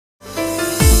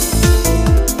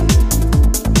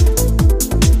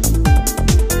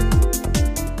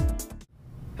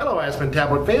Azpen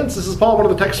Tablet fans. This is Paul, one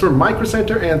of the techs from Micro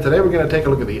Center, and today we're going to take a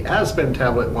look at the Azpen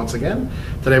Tablet once again.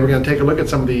 Today we're going to take a look at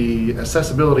some of the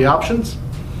accessibility options.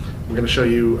 We're going to show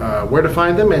you where to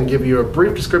find them and give you a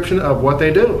brief description of what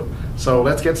they do. So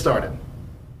let's get started.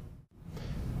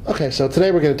 Okay, so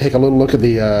today we're going to take a little look at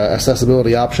the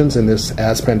accessibility options in this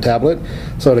Azpen Tablet.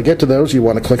 So to get to those, you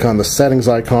want to click on the settings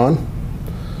icon,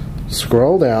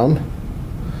 scroll down,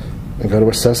 and go to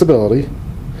accessibility.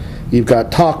 You've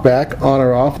got talkback on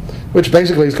or off, which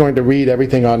basically is going to read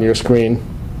everything on your screen.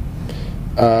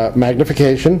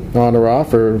 Magnification on or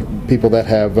off for people that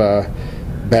have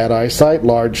bad eyesight.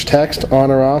 Large text on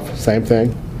or off, same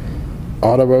thing.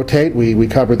 Auto rotate, we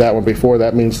covered that one before.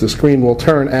 That means the screen will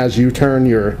turn as you turn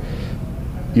your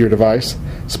device.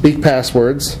 Speak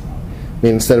passwords, I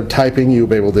mean instead of typing you'll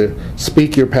be able to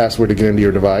speak your password to get into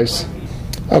your device.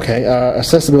 Okay,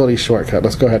 accessibility shortcut.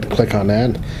 Let's go ahead and click on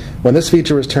that. When this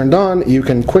feature is turned on, you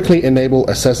can quickly enable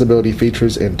accessibility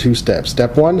features in 2 steps.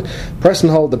 Step 1, press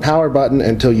and hold the power button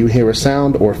until you hear a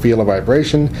sound or feel a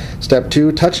vibration. Step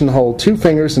 2, touch and hold 2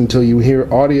 fingers until you hear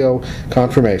audio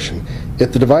confirmation.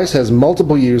 If the device has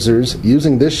multiple users,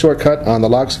 using this shortcut on the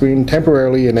lock screen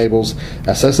temporarily enables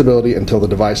accessibility until the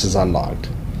device is unlocked.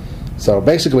 So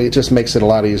basically it just makes it a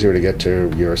lot easier to get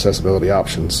to your accessibility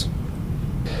options.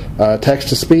 Text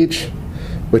to speech,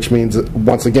 which means that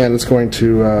once again it's going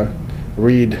to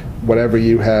read whatever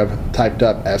you have typed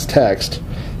up as text.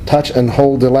 Touch and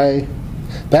hold delay,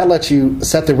 that lets you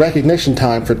set the recognition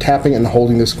time for tapping and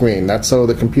holding the screen. That's so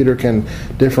the computer can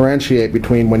differentiate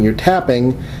between when you're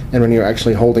tapping and when you're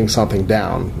actually holding something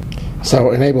down.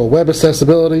 So enable web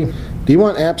accessibility. Do you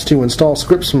want apps to install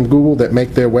scripts from Google that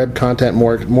make their web content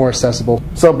more accessible?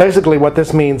 So basically what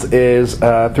this means is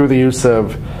through the use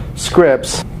of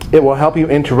scripts, it will help you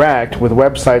interact with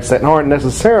websites that aren't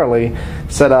necessarily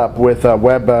set up with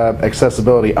web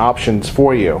accessibility options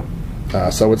for you.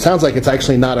 So it sounds like it's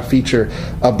actually not a feature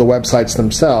of the websites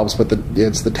themselves, but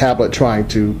it's the tablet trying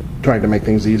to make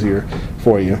things easier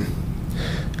for you.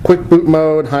 Quick boot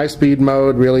mode, high speed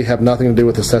mode really have nothing to do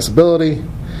with accessibility.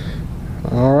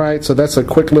 Alright, so that's a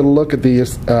quick little look at the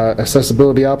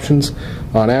accessibility options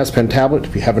on Azpen Tablet.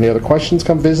 If you have any other questions,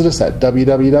 come visit us at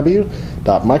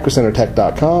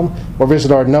www.microcentertech.com or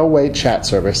visit our no-wait chat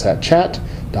service at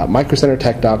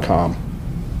chat.microcentertech.com.